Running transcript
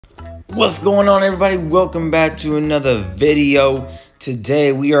What's going on, everybody? Welcome back to another video.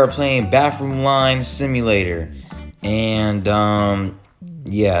 Today we are playing Bathroom Line Simulator. And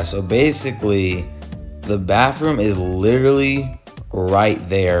yeah, so basically the bathroom is literally right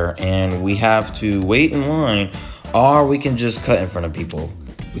there and we have to wait in line, or we can just cut in front of people.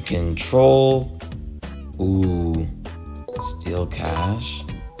 We can troll. Ooh, steal cash.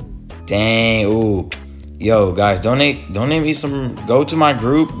 Dang. Ooh. Yo, guys, donate me some. Go to my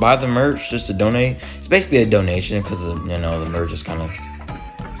group, buy the merch just to donate. It's basically a donation because the merch is kind of.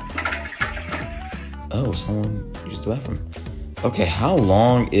 Oh, someone used the bathroom. Okay, how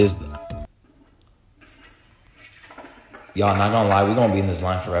long is? Y'all, not gonna lie, we gonna be in this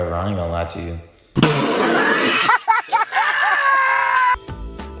line forever. I ain't gonna lie to you.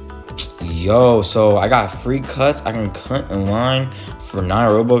 Yo, so I got free cuts. I can cut in line for 9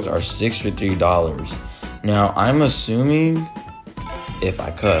 Robux or $63. Now, I'm assuming if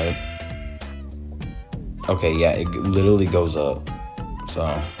I cut, okay, yeah, it literally goes up, so.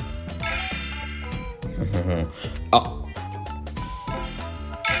 Oh.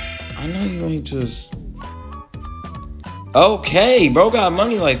 I know you ain't just. Okay, bro got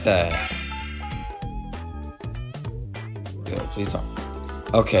money like that. Yo, please don't.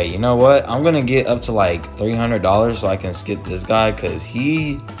 Okay, you know what? I'm gonna get up to like $300 so I can skip this guy, because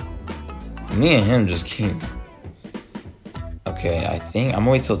me and him just keep. Okay, I think I'm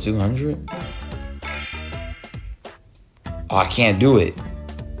gonna wait till 200. Oh, I can't do it.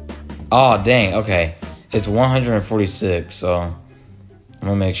 Oh, dang. Okay, it's 146. So I'm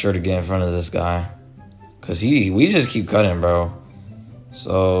gonna make sure to get in front of this guy, cause we just keep cutting, bro.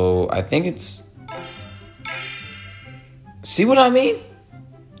 So I think it's. See what I mean?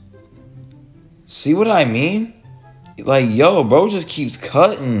 See what I mean? Like, yo, bro just keeps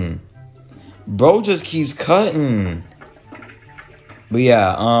cutting. Bro just keeps cutting. But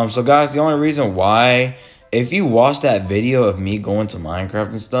yeah, so guys, the only reason why, if you watched that video of me going to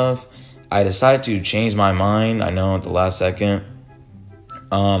Minecraft and stuff, I decided to change my mind, I know, at the last second.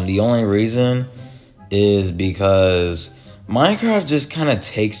 The only reason is because Minecraft just kind of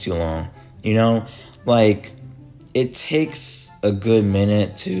takes too long, you know? Like, it takes a good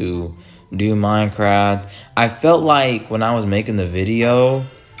minute to do Minecraft. I felt like when I was making the video,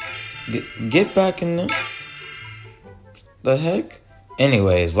 get back in there. The heck?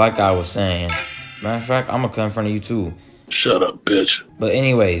 Anyways, like I was saying, matter of fact, I'm gonna come in front of you too. Shut up, bitch. But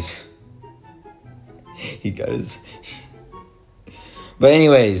anyways, he got his. But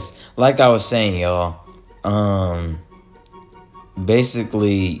anyways, like I was saying, y'all,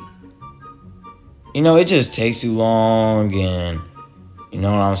 basically, you know, it just takes too long, and you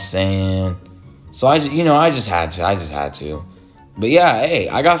know what I'm saying. So I just had to. But yeah, hey,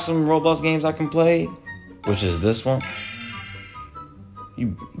 I got some Roblox games I can play, which is this one.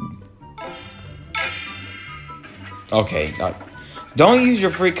 Okay, don't use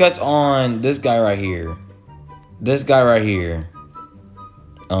your free cuts on this guy right here. This guy right here.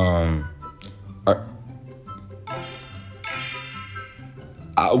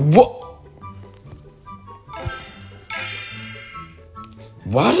 What?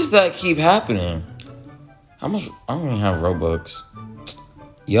 Why does that keep happening? How much? I don't even have Robux.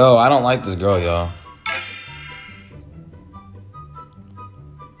 Yo, I don't like this girl, y'all.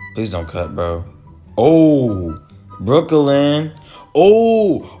 Please don't cut, bro. Oh, Brooklyn.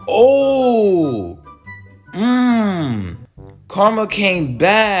 Oh. Karma came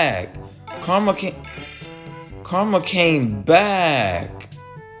back. Karma came back.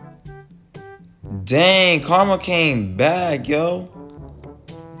 Dang, Karma came back, yo.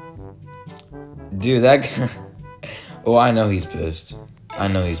 Dude, that guy. Oh, I know he's pissed. I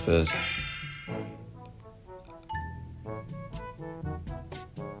know he's pissed.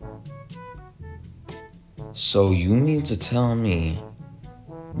 So you mean to tell me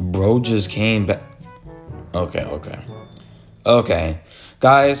bro just came back? Okay.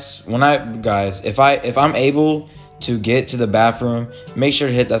 Guys, if I'm able to get to the bathroom, make sure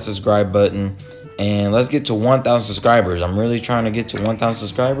to hit that subscribe button, and let's get to 1,000 subscribers. I'm really trying to get to 1,000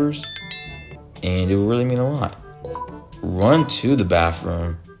 subscribers, and it will really mean a lot. Run to the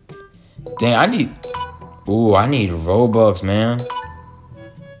bathroom. Dang, I need Robux, man.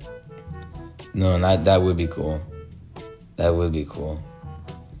 No, that would be cool. That would be cool.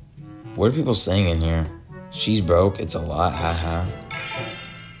 What are people saying in here? She's broke. It's a lot. Haha.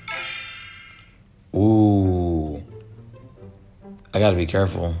 Ooh. I gotta be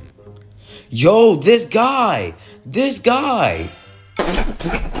careful. Yo, this guy.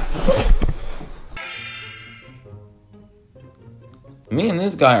 Me and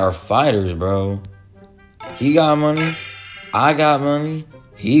this guy are fighters, bro. He got money. I got money.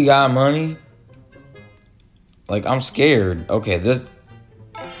 He got money. Like, I'm scared. Okay, this.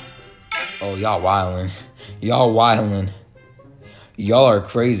 Oh, y'all wildin'. Y'all wildin'. Y'all are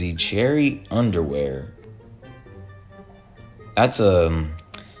crazy. Cherry underwear. That's an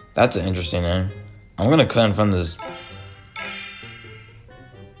interesting name. I'm gonna cut in front of this.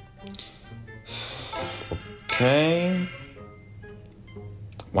 Okay.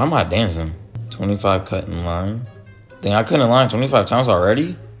 Why am I dancing? 25 cut in line. Dang, I cut in line 25 times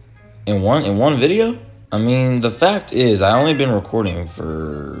already? In one video? I mean, the fact is, I only been recording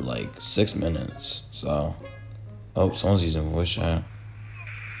for like 6 minutes, so. Oh, someone's using voice chat.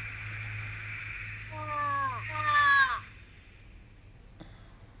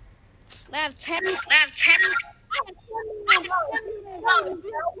 That's him.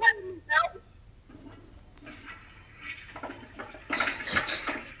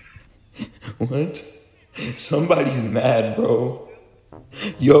 What? Somebody's mad, bro.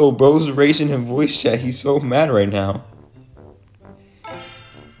 Yo, bro's racing in voice chat. He's so mad right now.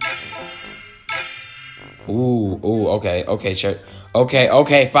 Ooh, okay,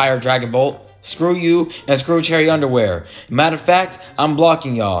 okay, fire Dragon Bolt. Screw you and screw Cherry Underwear. Matter of fact, I'm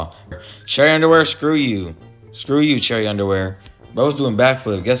blocking y'all. Cherry Underwear, screw you. Screw you, Cherry Underwear. Bro's doing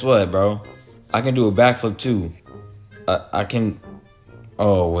backflip. Guess what, bro? I can do a backflip too. I can.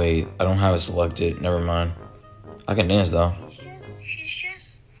 Oh, wait. I don't have it selected. Never mind. I can dance though.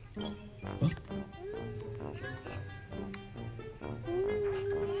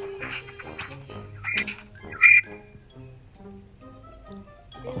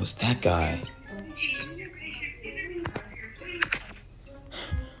 Oh, it's that guy.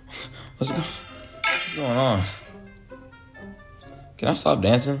 What's going on? Can I stop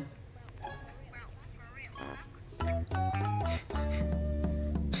dancing?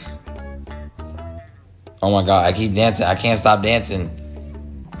 Oh my god, I keep dancing. I can't stop dancing.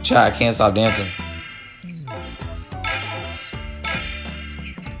 Chat, I can't stop dancing.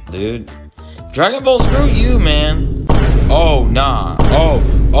 Dude. Dragon Ball, screw you, man. Oh, nah.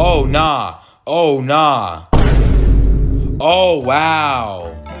 Oh, nah. Oh, nah. Oh, wow.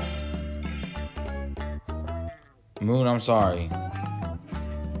 Moon, I'm sorry.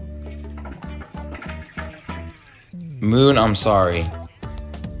 Moon, I'm sorry.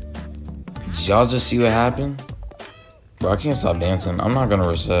 Did y'all just see what happened? Bro, I can't stop dancing. I'm not gonna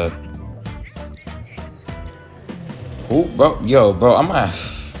reset. Oh, bro. Yo, bro, I might.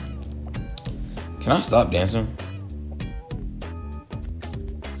 Can I stop dancing?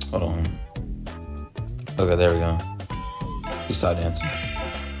 Hold on. Okay, there we go. We stopped dancing.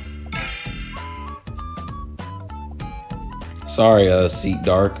 Sorry, Seat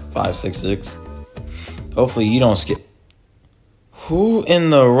Dark 566. Hopefully you don't skip. Who in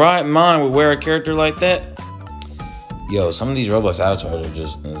the right mind would wear a character like that? Yo, some of these Roblox avatars are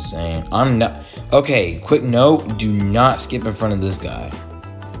just insane. I'm not. Okay, quick note: do not skip in front of this guy.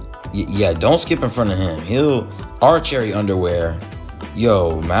 Yeah, don't skip in front of him. Our Cherry Underwear.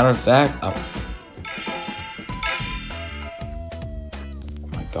 Yo, matter of fact, oh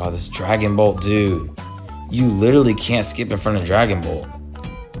my god, this Dragon Bolt dude. You literally can't skip in front of Dragon Bolt.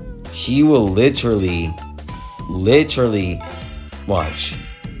 He will literally, watch.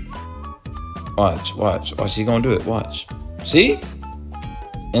 He's gonna do it. Watch. See?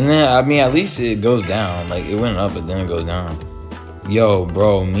 And then, I mean, at least it goes down. Like, it went up, but then it goes down. Yo,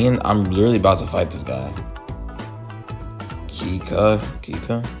 bro, I'm literally about to fight this guy. Kika.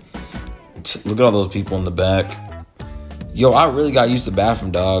 Look at all those people in the back. Yo, I really got used to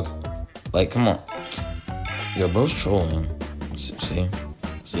bathroom, dog. Like, come on. Yo, bro's trolling. See?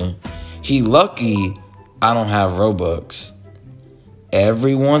 He lucky I don't have Robux.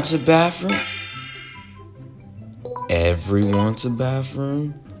 Everyone's a bathroom? Everyone's a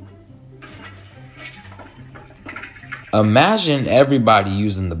bathroom? Imagine everybody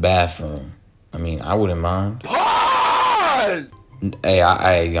using the bathroom. I mean, I wouldn't mind. Pause! Hey,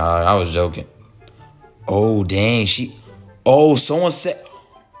 I was joking. Oh, dang, someone said,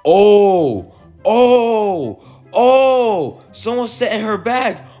 someone sat in her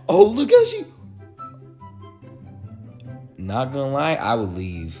bag. Oh, look at she. Not gonna lie, I would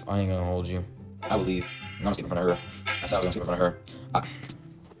leave. I ain't gonna hold you. I would leave. I'm gonna skip in front of her. I said I was gonna skip in front of her. I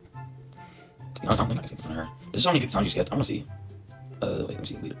don't think I can skip in front of her. This is how many times you skipped. I'm gonna see. Wait, let me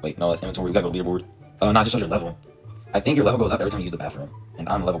see. Wait, no, that's inventory. We gotta go leaderboard. Nah, just shows your level. I think your level goes up every time you use the bathroom. And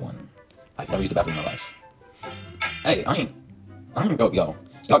I'm level 1. I've never used the bathroom in my life. Hey, I ain't go, yo.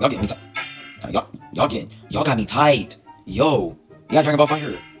 Y'all getting me tight. Y'all got me tight. Yo. Yeah, Dragon Ball fight her.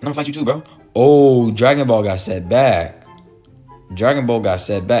 And I'm gonna fight you too, bro. Oh, Dragon Ball got set back. Dragon Ball got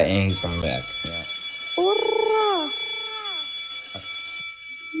set back and he's coming back. Yeah.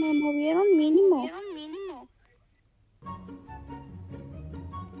 movieron mínimo.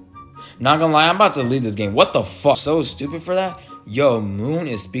 Not gonna lie, I'm about to leave this game. What the fuck? So stupid for that? Yo, Moon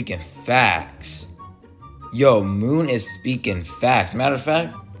is speaking facts. Yo, Moon is speaking facts. Matter of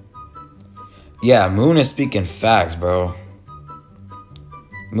fact, yeah, Moon is speaking facts, bro.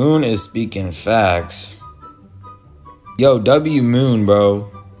 Moon is speaking facts. Yo, W Moon,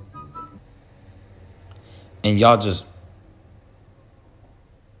 bro. And y'all just...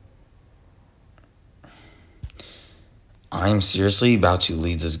 I'm seriously about to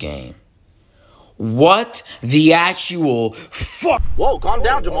leave this game. What the actual fuck? Whoa, calm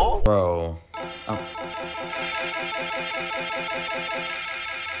down, Jamal. Bro.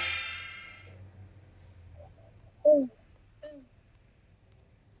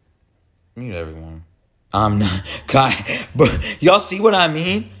 Mute everyone. I'm not, God, but y'all see what I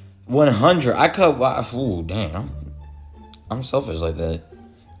mean? 100. I cut. Ooh, damn. I'm selfish like that.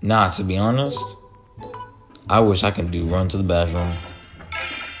 Nah, to be honest, I wish I could do run to the bathroom.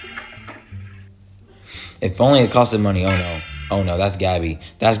 If only it costed money. Oh no. Oh no, that's Gabby.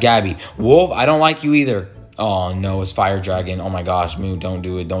 That's Gabby. Wolf, I don't like you either. Oh no, it's Fire Dragon. Oh my gosh, Moon, don't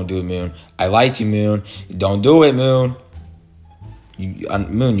do it. Don't do it, Moon. I liked you, Moon. Don't do it, Moon.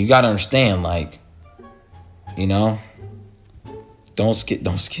 Moon, you gotta understand, like, you know, don't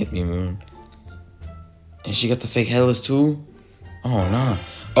skip me, Moon. And she got the fake headless too. Oh nah.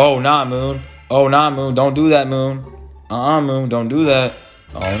 Oh nah, Moon. Oh nah, Moon. Don't do that, Moon. Moon. Don't do that.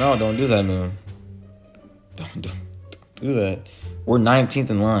 Oh no, don't do that, Moon. Don't do that. We're 19th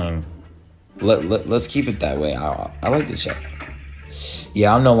in line. Let's keep it that way. I like the chat.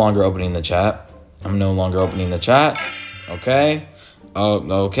 Yeah, I'm no longer opening the chat. I'm no longer opening the chat. Okay. Oh,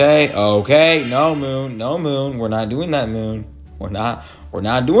 okay. Okay. No, Moon. No, Moon. We're not doing that, Moon. We're not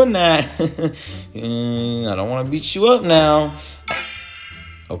doing that. I don't want to beat you up now.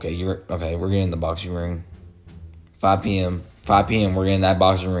 Okay, we're getting the boxing ring. 5 p.m. 5 p.m. We're getting that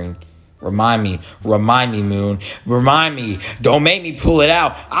boxing ring. Remind me, Moon. Remind me. Don't make me pull it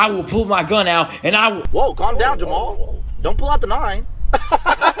out. I will pull my gun out and I will... Whoa, calm down, Jamal. Don't pull out the 9.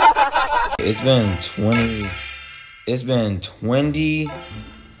 It's been 20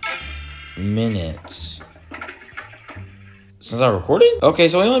 minutes since I recorded? Okay,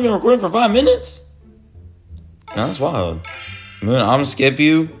 so I only been recording for 5 minutes? No, that's wild. Moon, I'm gonna skip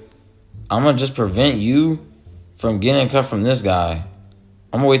you. I'm gonna just prevent you from getting cut from this guy.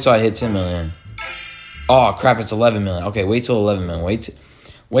 I'm gonna wait till I hit 10 million. Oh crap, it's 11 million. Okay, wait till 11 million.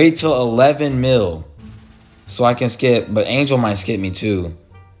 Wait till 11 mil. So I can skip, but Angel might skip me too.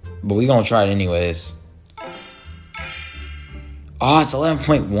 But we gonna try it anyways. Oh, it's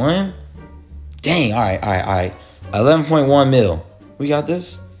 11.1? Dang, alright. 11.1 mil. We got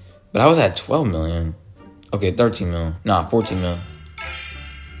this? But I was at 12 million. Okay, 13 mil. Nah, 14 mil.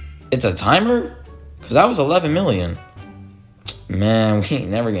 It's a timer? Because that was 11 million. Man, we ain't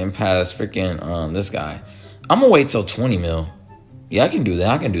never getting past freaking this guy. I'm gonna wait till 20 mil. Yeah, I can do that.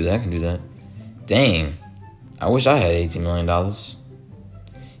 I can do that. Dang. I wish I had $18 million.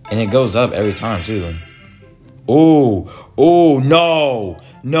 And it goes up every time, too. Oh,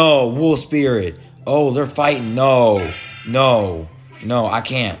 no, Wolf Spirit. Oh, they're fighting. No, I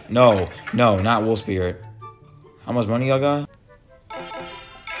can't. No, not Wolf Spirit. How much money y'all got?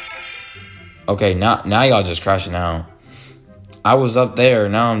 Okay, now y'all just crashing out. I was up there,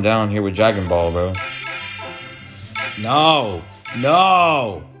 now I'm down here with Dragon Ball, bro.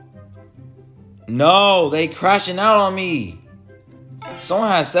 No, they crashing out on me. Someone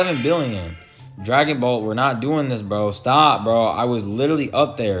has 7 billion. Dragon Ball, we're not doing this, bro. Stop, bro. I was literally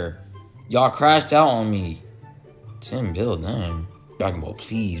up there. Y'all crashed out on me. 10 bill, damn. Dragon Ball,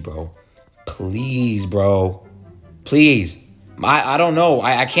 please, bro. Please, bro. Please. I don't know.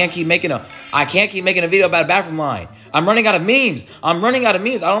 I can't keep making a video about a bathroom line. I'm running out of memes. I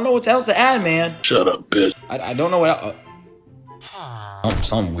don't know what else to add, man. Shut up, bitch. I don't know what else.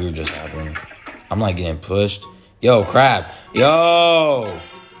 Something weird just happened. I'm like getting pushed. Yo, crap. Yo.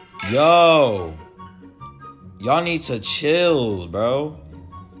 Y'all need to chill, bro.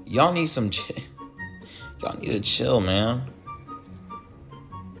 Y'all need some chill. Y'all need to chill, man.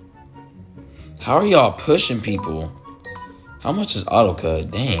 How are y'all pushing people? How much is auto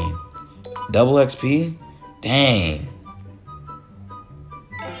cut? Dang. Double XP? Dang.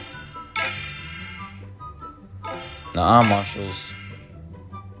 Nah, Marshalls.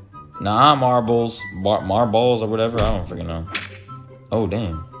 Nah, Marbles. Marbles or whatever. I don't freaking know. Oh,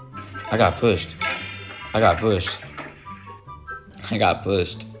 damn. I got pushed.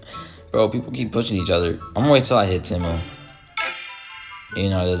 Bro, people keep pushing each other. I'm gonna wait till I hit 10 mil. You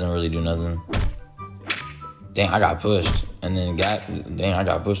know, it doesn't really do nothing. Dang, I got pushed. And then dang, I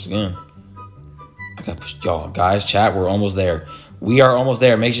got pushed again. I got pushed. Y'all, guys, chat, we're almost there. We are almost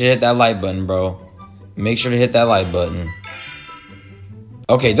there. Make sure to hit that like button, bro. Make sure to hit that like button.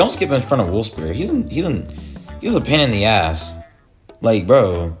 Okay, don't skip in front of Wolf Spirit. He's a pain in the ass. Like,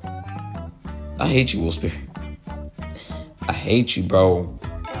 bro. I hate you, Wolf Spirit. I hate you, bro.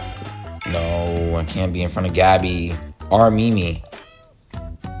 No, I can't be in front of Gabby or Mimi.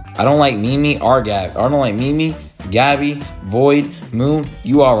 I don't like Mimi or Gabby. I don't like Mimi, Gabby, Void, Moon.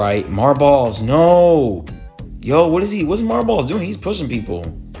 You alright. Marballs, no. Yo, what is he? What's Marballs doing? He's pushing people.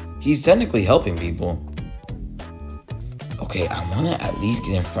 He's technically helping people. Okay, I want to at least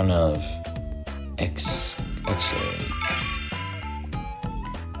get in front of X-Ray.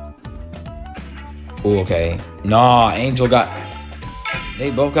 Oh, okay. Nah, Angel got...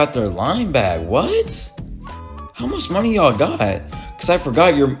 They both got their line back. What? How much money y'all got? Because I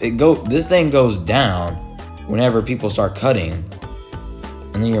forgot this thing goes down whenever people start cutting.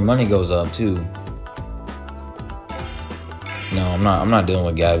 And then your money goes up too. No, I'm not dealing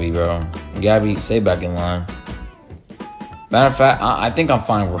with Gabby, bro. Gabby, stay back in line. Matter of fact, I think I'm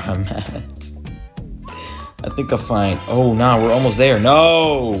fine where I'm at. I think I'm fine. Oh, nah, we're almost there.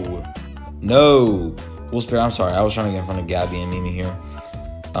 No! No! Wolf Spirit, I'm sorry. I was trying to get in front of Gabby and Mimi here.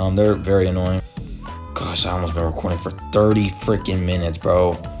 They're very annoying. Gosh, I almost been recording for 30 freaking minutes,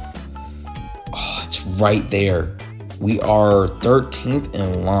 bro. Oh, it's right there. We are 13th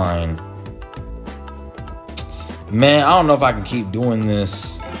in line. Man, I don't know if I can keep doing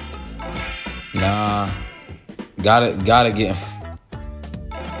this. Nah. Gotta get.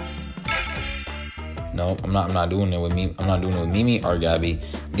 No, I'm not doing it with me. I'm not doing it with Mimi or Gabby.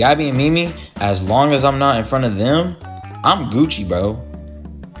 Gabby and Mimi, as long as I'm not in front of them, I'm Gucci, bro.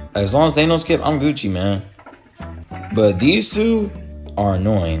 As long as they don't skip, I'm Gucci, man. But these two are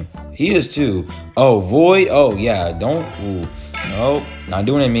annoying. He is too. Oh, Void. Oh, yeah. Don't. Ooh. Nope. Not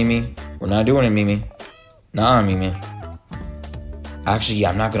doing it, Mimi. We're not doing it, Mimi. Nah, Mimi. Actually, yeah,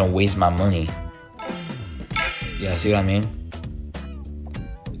 I'm not going to waste my money. Yeah, see what I mean?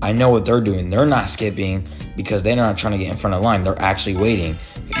 I know what they're doing. They're not skipping because they're not trying to get in front of the line. They're actually waiting.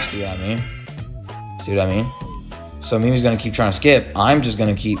 You see what I mean? See what I mean? So Mimi's going to keep trying to skip. I'm just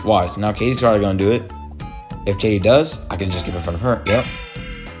going to keep... Watch. Now Katie's probably going to do it. If Katie does, I can just skip in front of her. Yep.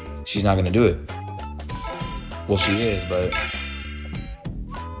 She's not going to do it. Well, she is,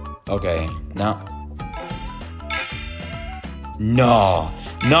 but... Okay. Now... No.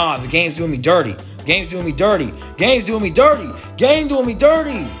 Nah, the game's doing me dirty. Game's doing me dirty. Game's doing me dirty. Game doing me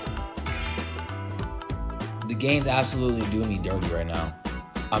dirty. The game's absolutely doing me dirty right now.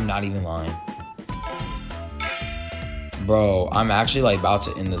 I'm not even lying. Bro, I'm actually like about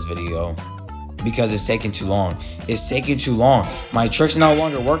to end this video because it's taking too long. It's taking too long. My trick's no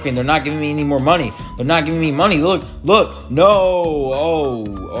longer working. They're not giving me any more money. They're not giving me money. Look. No.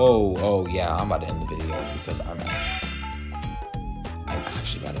 Oh, yeah. I'm about to end the video because I'm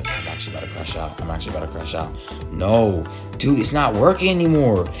actually about to crash out. I'm actually about to crash out. No. Dude, it's not working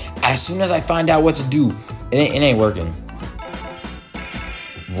anymore. As soon as I find out what to do, it ain't working.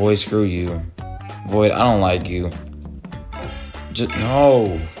 Void, screw you. Void, I don't like you. Just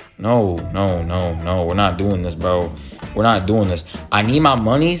no. We're not doing this, bro. We're not doing this. I need my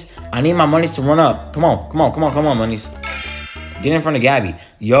monies. I need my monies to run up. Come on, monies. Get in front of Gabby.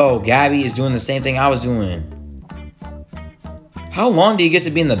 Yo, Gabby is doing the same thing I was doing. How long do you get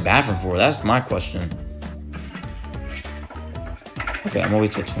to be in the bathroom for? That's my question. Okay, I'm gonna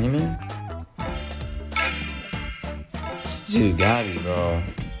wait till 20 minutes. Dude, Gabby, bro.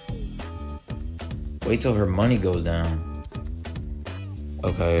 Wait till her money goes down.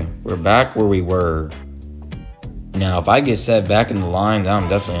 Okay, we're back where we were. Now, if I get set back in the line, then I'm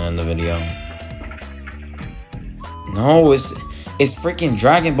definitely in the video. No, it's freaking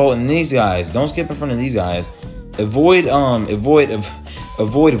Dragon Bolt and these guys. Don't skip in front of these guys. Avoid.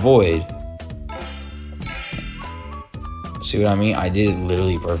 See what I mean? I did it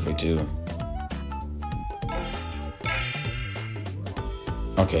literally perfect too.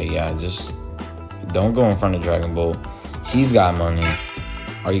 Okay, yeah, just don't go in front of Dragon Bolt. He's got money.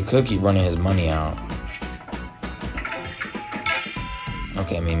 Or you could keep running his money out.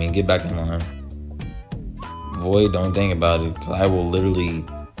 Okay, Mimi, get back in line. Void, don't think about it, because I will literally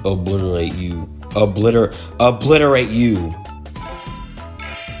obliterate you. Obliterate you.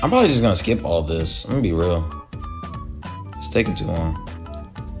 I'm probably just gonna skip all this. I'm gonna be real. It's taking too long.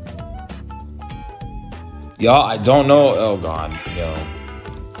 Y'all, I don't know. Oh god,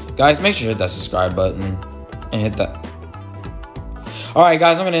 yo. Guys, make sure to hit that subscribe button and hit that. Alright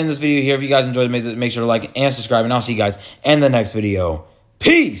guys, I'm gonna end this video here. If you guys enjoyed it, make sure to like and subscribe, and I'll see you guys in the next video.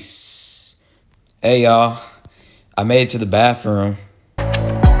 Peace. Hey y'all. I made it to the bathroom.